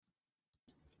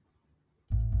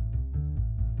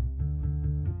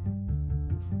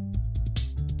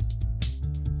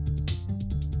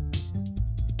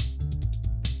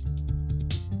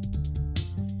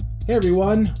Hey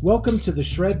everyone, welcome to the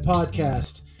Shred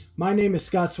Podcast. My name is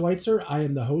Scott Schweitzer. I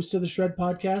am the host of the Shred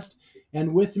Podcast,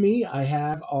 and with me I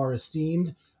have our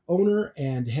esteemed owner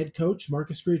and head coach,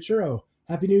 Marcus Griachuro.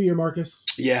 Happy New Year, Marcus.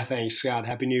 Yeah, thanks, Scott.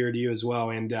 Happy New Year to you as well,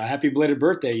 and happy belated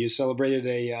birthday. You celebrated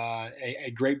a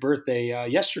great birthday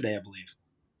yesterday, I believe.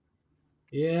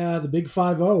 Yeah, the big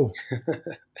 5-0.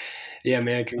 Yeah,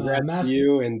 man, congrats to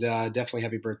you, and definitely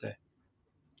happy birthday.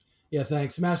 Yeah,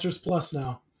 thanks. Masters Plus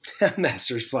now.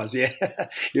 Masters Plus, yeah.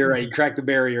 You're right. You cracked the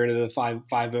barrier into the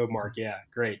 5-0 mark. Yeah,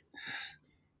 great.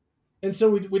 And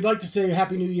so we'd like to say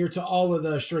Happy New Year to all of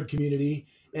the Shred community,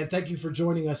 and thank you for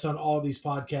joining us on all these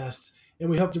podcasts. And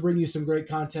we hope to bring you some great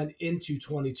content into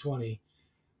 2020.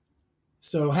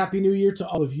 So Happy New Year to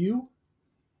all of you.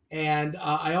 And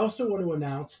I also want to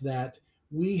announce that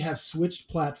we have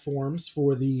switched platforms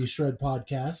for the Shred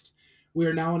Podcast. We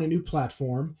are now on a new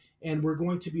platform, and we're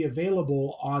going to be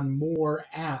available on more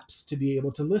apps to be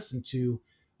able to listen to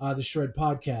the Shred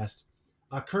Podcast.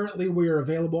 Currently, we are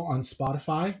available on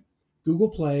Spotify, Google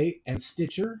Play, and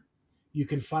Stitcher. You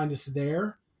can find us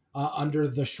there under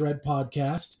the Shred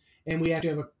Podcast. And we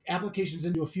actually have applications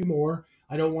into a few more.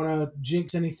 I don't want to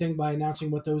jinx anything by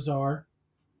announcing what those are.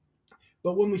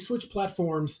 But when we switched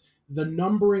platforms, the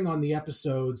numbering on the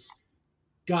episodes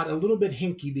got a little bit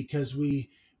hinky because we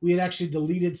had actually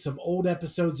deleted some old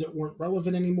episodes that weren't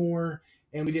relevant anymore,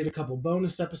 and we did a couple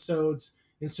bonus episodes.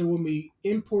 And so when we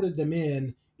imported them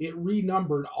in, it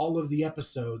renumbered all of the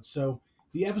episodes. So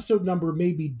the episode number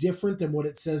may be different than what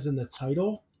it says in the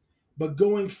title, but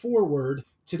going forward,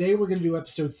 today we're going to do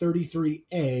episode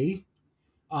 33A.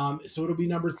 So it'll be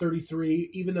number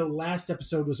 33, even though last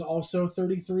episode was also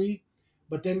 33.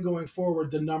 But then going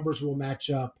forward, the numbers will match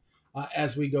up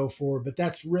as we go forward. But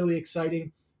that's really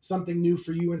exciting, something new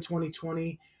for you in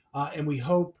 2020. And we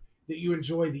hope that you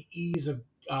enjoy the ease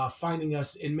of finding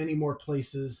us in many more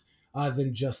places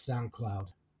than just SoundCloud.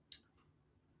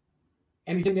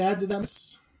 Anything to add to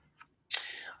that?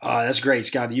 That's great,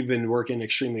 Scott. You've been working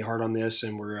extremely hard on this,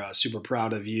 and we're super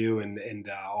proud of you and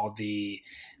all the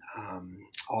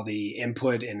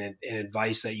input and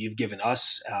advice that you've given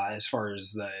us as far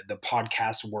as the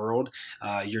podcast world.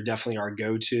 You're definitely our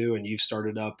go-to, and you've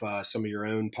started up some of your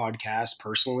own podcasts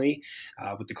personally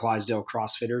with the Clydesdale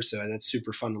CrossFitters, so that's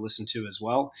super fun to listen to as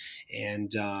well.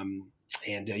 And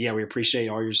yeah, we appreciate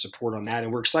all your support on that,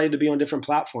 and we're excited to be on different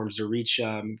platforms to reach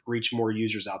more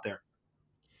users out there.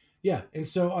 Yeah, and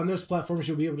so on those platforms,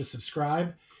 you'll be able to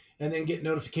subscribe and then get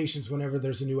notifications whenever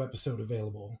there's a new episode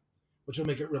available, which will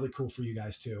make it really cool for you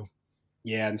guys too.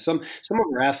 Yeah, and some of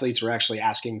our athletes were actually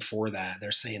asking for that.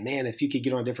 They're saying, man, if you could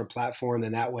get on a different platform,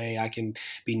 then that way I can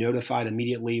be notified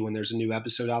immediately when there's a new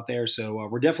episode out there. So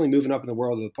we're definitely moving up in the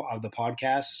world of the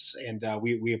podcasts, and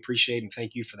we appreciate and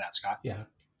thank you for that, Scott. Yeah,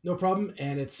 no problem.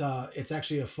 And it's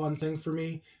actually a fun thing for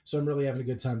me, so I'm really having a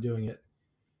good time doing it.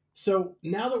 So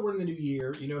now that we're in the new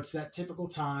year, it's that typical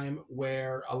time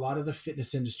where a lot of the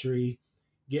fitness industry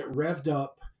get revved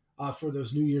up for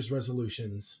those New Year's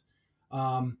resolutions.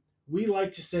 We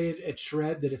like to say at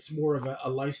Shred that it's more of a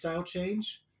lifestyle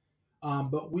change,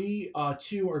 but we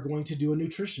too are going to do a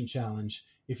nutrition challenge.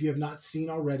 If you have not seen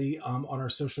already on our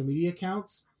social media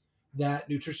accounts, that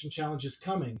nutrition challenge is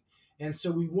coming. And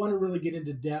so we want to really get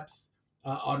into depth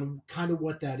on kind of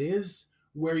what that is,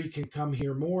 where you can come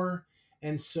hear more.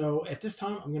 And so at this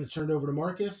time, I'm going to turn it over to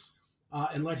Marcus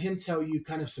and let him tell you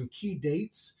kind of some key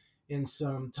dates and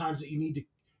some times that you need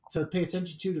to pay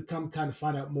attention to come kind of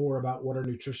find out more about what our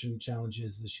nutrition challenge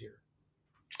is this year.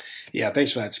 Yeah,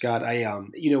 thanks for that, Scott.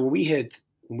 When we hit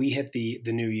the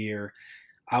new year,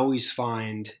 I always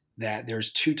find that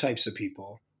there's two types of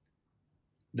people.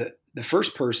 The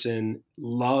first person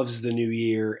loves the new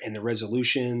year and the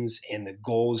resolutions and the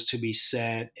goals to be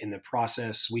set and the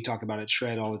process. We talk about at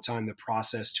Shred all the time, the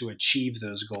process to achieve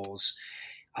those goals.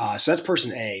 So that's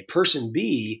person A. Person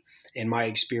B, in my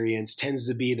experience, tends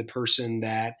to be the person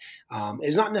that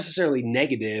is not necessarily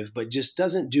negative, but just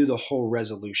doesn't do the whole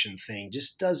resolution thing.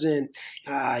 Just doesn't,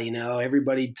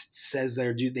 everybody says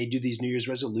they do these New Year's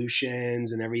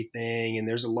resolutions and everything. And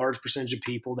there's a large percentage of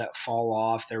people that fall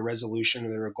off their resolution or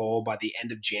their goal by the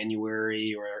end of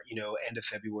January or, end of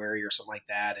February or something like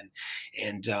that.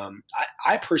 And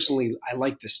I personally, I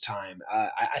like this time.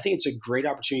 I think it's a great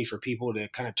opportunity for people to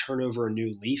kind of turn over a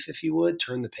new leaf, if you would,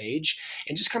 turn the page,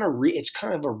 and just kind of it's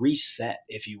kind of a reset,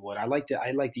 if you would. I like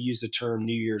to use the term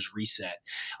New Year's reset.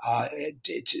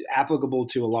 It's applicable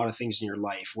to a lot of things in your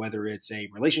life, whether it's a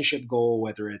relationship goal,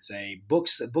 whether it's a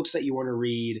books that you want to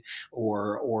read,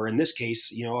 or in this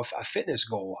case, a fitness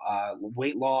goal,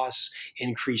 weight loss,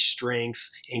 increased strength,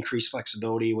 increased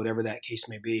flexibility, whatever that case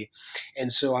may be.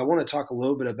 And so I want to talk a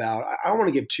little bit about, I don't want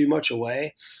to give too much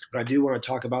away, but I do want to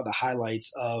talk about the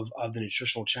highlights of the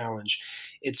nutritional challenge.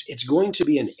 It's going to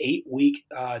be an 8-week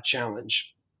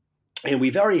challenge. And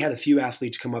we've already had a few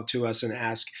athletes come up to us and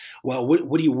ask, well,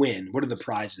 what do you win? What are the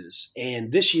prizes?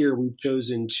 And this year we've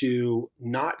chosen to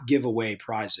not give away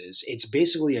prizes. It's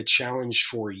basically a challenge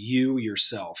for you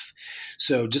yourself.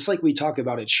 So just like we talk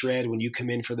about at Shred, when you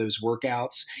come in for those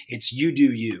workouts, it's you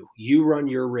do you. You run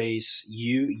your race.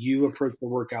 You approach the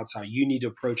workouts how you need to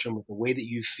approach them with the way that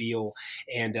you feel.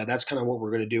 And that's kind of what we're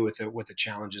going to do with the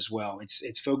challenge as well.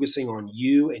 It's focusing on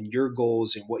you and your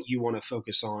goals and what you want to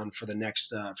focus on for the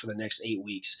next 8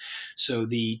 weeks. So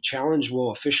the challenge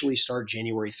will officially start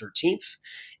January 13th.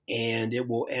 And it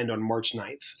will end on March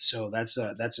 9th. So that's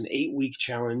an 8-week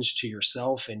challenge to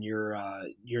yourself and your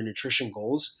nutrition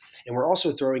goals. And we're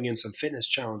also throwing in some fitness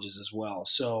challenges as well.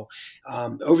 So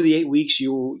over the 8 weeks,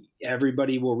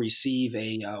 everybody will receive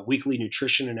a weekly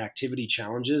nutrition and activity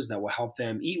challenges that will help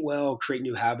them eat well, create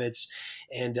new habits,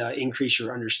 and increase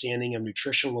your understanding of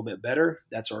nutrition a little bit better.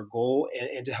 That's our goal,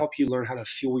 and to help you learn how to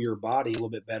fuel your body a little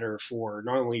bit better for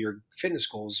not only your fitness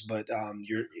goals, but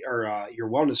your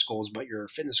wellness goals, but your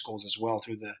fitness goals as well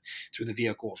through the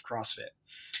vehicle of CrossFit.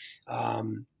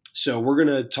 So we're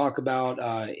going to talk about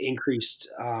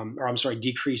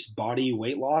decreased body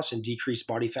weight loss and decreased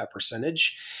body fat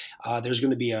percentage. There's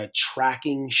going to be a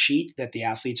tracking sheet that the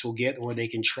athletes will get where they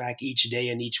can track each day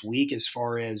and each week as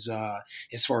far as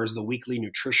the weekly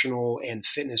nutritional and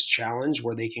fitness challenge,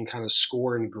 where they can kind of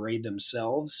score and grade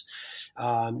themselves.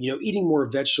 Eating more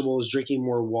vegetables, drinking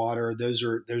more water, those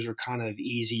are kind of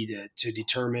easy to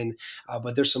determine.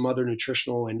 But there's some other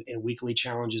nutritional and weekly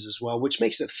challenges as well, which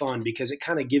makes it fun because it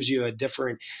kind of gives you a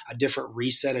different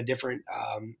reset, a different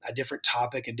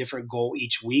topic, a different goal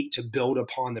each week to build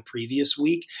upon the previous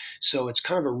week. So it's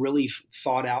kind of a really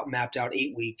thought out, mapped out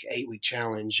 8-week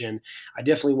challenge. And I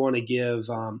definitely want to give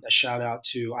a shout out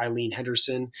to Eileen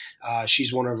Henderson.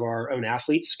 She's one of our own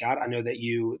athletes. Scott, I know that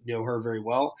you know her very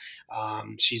well. Her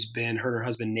and her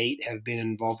husband Nate have been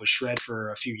involved with Shred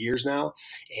for a few years now,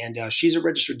 and she's a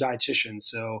registered dietitian.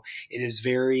 So it is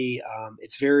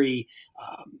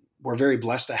we're very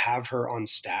blessed to have her on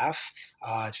staff,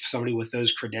 somebody with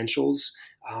those credentials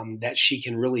that she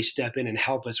can really step in and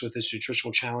help us with this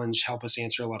nutritional challenge, help us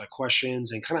answer a lot of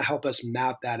questions, and kind of help us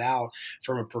map that out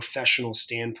from a professional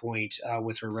standpoint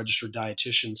with her registered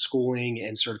dietitian schooling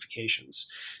and certifications,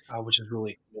 which is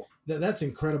really cool. That's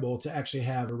incredible to actually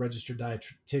have a registered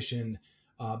dietitian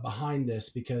behind this,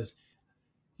 because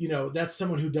that's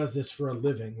someone who does this for a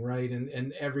living, right?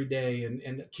 And every day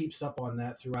and keeps up on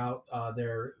that throughout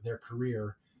their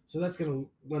career. So that's going to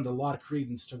lend a lot of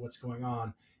credence to what's going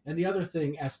on. And the other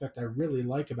aspect I really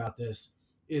like about this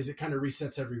is it kind of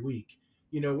resets every week.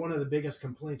 One of the biggest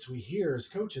complaints we hear as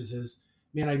coaches is,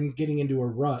 man, I'm getting into a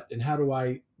rut, and how do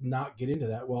I not get into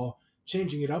that? Well,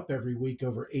 changing it up every week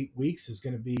over 8 weeks is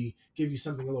going to give you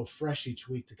something a little fresh each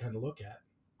week to kind of look at.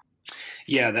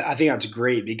 Yeah, I think that's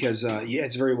great because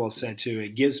it's very well said too.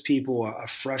 It gives people a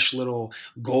fresh little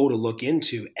goal to look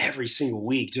into every single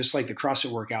week. Just like the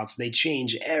CrossFit workouts, they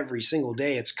change every single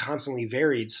day. It's constantly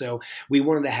varied. So we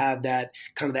wanted to have that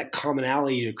kind of that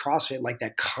commonality to CrossFit, like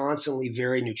that constantly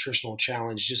varied nutritional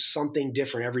challenge, just something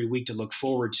different every week to look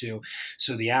forward to.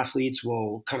 So the athletes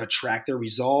will kind of track their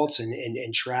results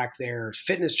and track their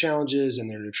fitness challenges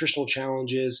and their nutritional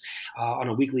challenges on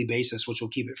a weekly basis, which will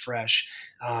keep it fresh.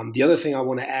 The other thing I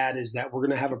want to add is that we're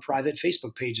going to have a private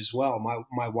Facebook page as well.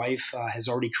 My wife has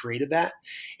already created that,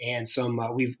 and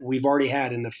we've already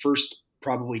had in the first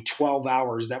probably 12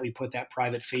 hours that we put that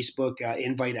private Facebook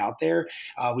invite out there.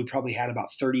 We probably had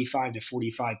about 35 to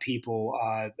 45 people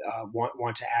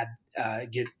want to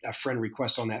get a friend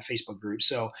request on that Facebook group.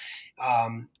 So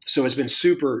it's been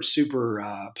super,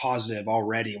 super positive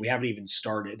already. We haven't even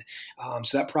started.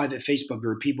 So that private Facebook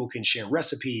group, people can share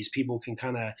recipes. People can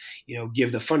kind of,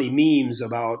 give the funny memes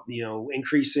about,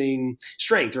 increasing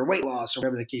strength or weight loss or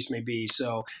whatever the case may be.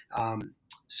 So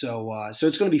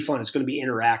it's going to be fun. It's going to be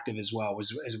interactive as well,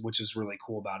 which is really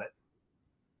cool about it.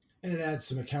 And it adds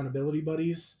some accountability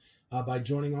buddies by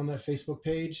joining on that Facebook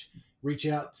page. Reach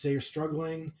out, say you're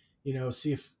struggling,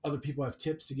 see if other people have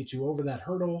tips to get you over that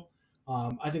hurdle.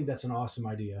 I think that's an awesome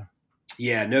idea.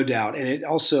 Yeah, no doubt. And it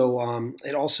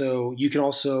also, you can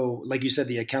also, like you said,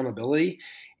 the accountability,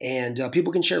 and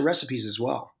people can share recipes as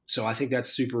well. So I think that's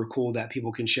super cool that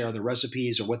people can share the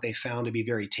recipes or what they found to be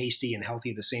very tasty and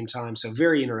healthy at the same time. So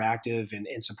very interactive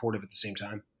and supportive at the same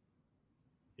time.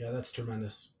 Yeah, that's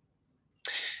tremendous.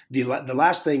 The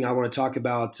last thing I want to talk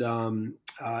about,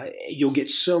 you'll get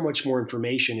so much more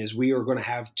information, is we are going to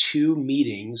have two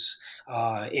meetings,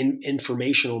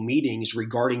 informational meetings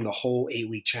regarding the whole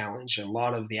 8-week challenge. And a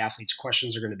lot of the athletes'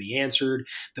 questions are going to be answered.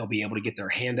 They'll be able to get their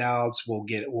handouts. We'll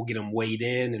get them weighed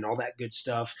in and all that good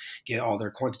stuff. Get all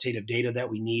their quantitative data that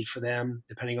we need for them,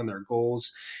 depending on their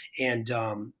goals. And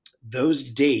those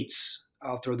dates,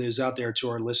 I'll throw those out there to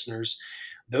our listeners.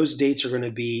 Those dates are going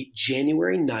to be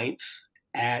January 9th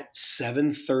at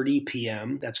 7:30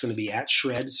 p.m. That's going to be at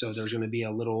Shred. So there's going to be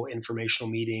a little informational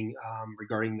meeting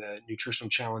regarding the nutritional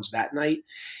challenge that night.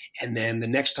 And then the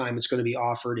next time it's going to be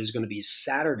offered is going to be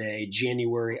Saturday,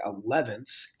 January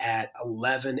 11th at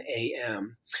 11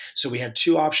 a.m. So we have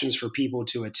two options for people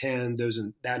to attend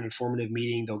that informative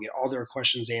meeting. They'll get all their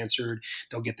questions answered.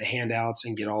 They'll get the handouts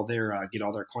and get all their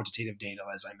quantitative data,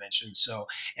 as I mentioned. So,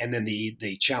 and then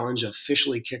the challenge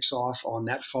officially kicks off on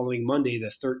that following Monday, the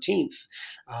 13th.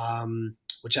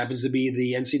 Which happens to be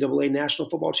the NCAA National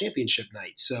Football Championship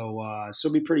night. So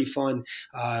it'll be pretty fun,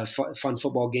 fun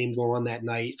football game going on that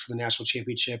night for the national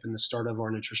championship and the start of our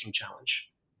nutritional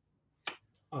challenge.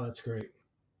 Oh, that's great.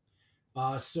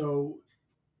 So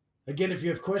again, if you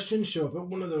have questions, show up at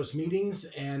one of those meetings,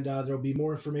 and there'll be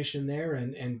more information there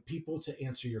and people to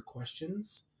answer your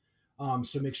questions.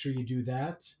 So make sure you do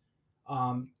that.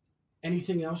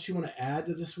 Anything else you want to add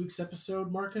to this week's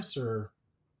episode, Marcus, or?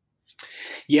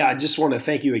 Yeah, I just want to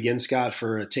thank you again, Scott,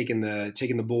 for taking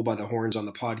the bull by the horns on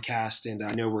the podcast. And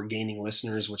I know we're gaining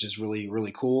listeners, which is really,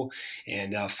 really cool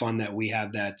and fun that we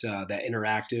have that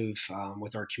interactive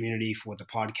with our community with the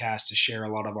podcast to share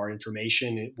a lot of our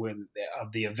information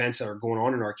of the events that are going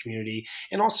on in our community,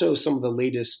 and also some of the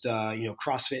latest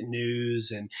CrossFit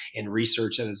news and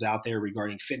research that is out there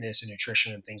regarding fitness and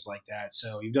nutrition and things like that.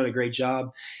 So you've done a great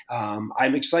job.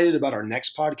 I'm excited about our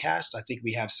next podcast. I think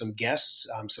we have some guests,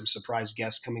 some surprise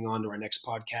guests coming on to our next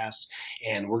podcast,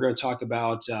 and we're going to talk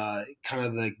about kind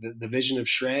of the vision of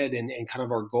Shred and kind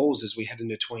of our goals as we head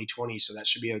into 2020. So that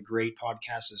should be a great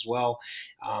podcast as well.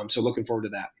 So looking forward to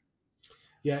that.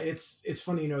 Yeah, it's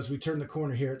funny, as we turn the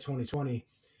corner here at 2020,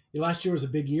 last year was a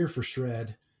big year for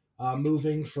Shred,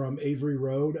 moving from Avery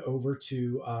Road over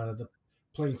to the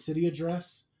Plain City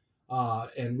address,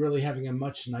 and really having a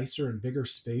much nicer and bigger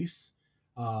space.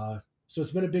 So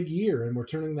it's been a big year, and we're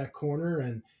turning that corner,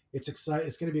 and it's exciting.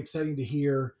 It's going to be exciting to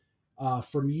hear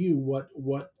from you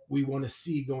what we want to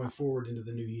see going forward into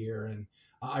the new year, and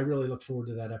I really look forward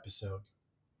to that episode.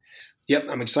 Yep,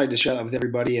 I'm excited to share that with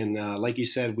everybody. And like you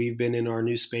said, we've been in our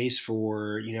new space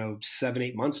for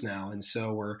 7-8 months now, and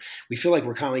so we feel like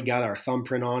we're kind of got our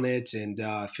thumbprint on it, and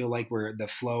feel like the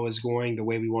flow is going the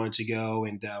way we want it to go.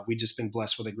 And we've just been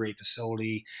blessed with a great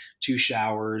facility, 2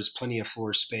 showers, plenty of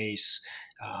floor space.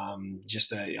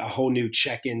 Just a whole new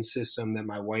check-in system that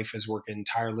my wife is working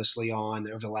tirelessly on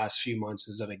over the last few months.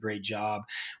 Has done a great job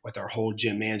with our whole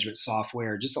gym management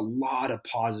software. Just a lot of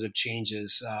positive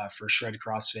changes for Shred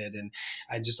CrossFit, and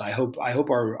I hope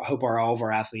all of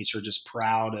our athletes are just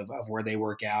proud of where they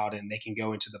work out, and they can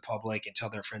go into the public and tell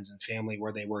their friends and family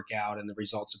where they work out and the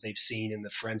results that they've seen and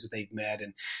the friends that they've met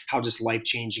and how just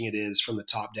life-changing it is from the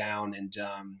top down. And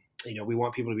we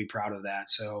want people to be proud of that.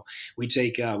 So we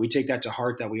take that to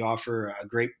heart, that we offer a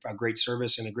great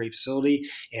service and a great facility,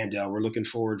 and we're looking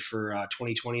forward for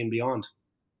 2020 and beyond.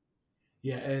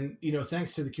 Yeah, and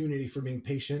thanks to the community for being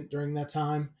patient during that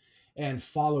time and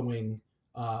following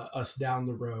us down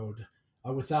the road.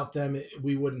 Without them,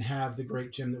 we wouldn't have the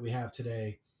great gym that we have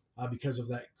today, because of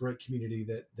that great community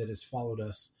that has followed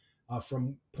us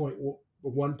from point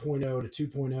 1.0 to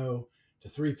 2.0 to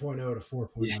 3.0 to 4.0.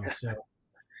 Yeah. So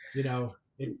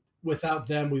without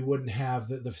them, we wouldn't have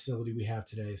the facility we have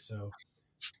today. So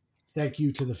thank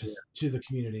you to the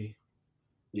community.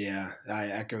 Yeah, I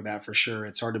echo that for sure.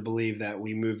 It's hard to believe that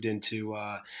we moved into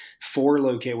we're in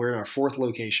our 4th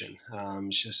location.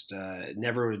 It's just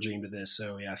never would have dreamed of this.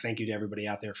 So yeah, thank you to everybody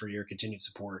out there for your continued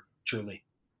support. Truly.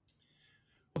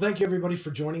 Well, thank you everybody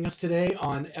for joining us today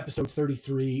on episode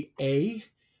 33A.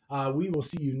 We will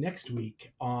see you next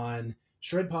week on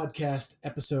Shred Podcast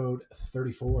episode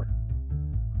 34.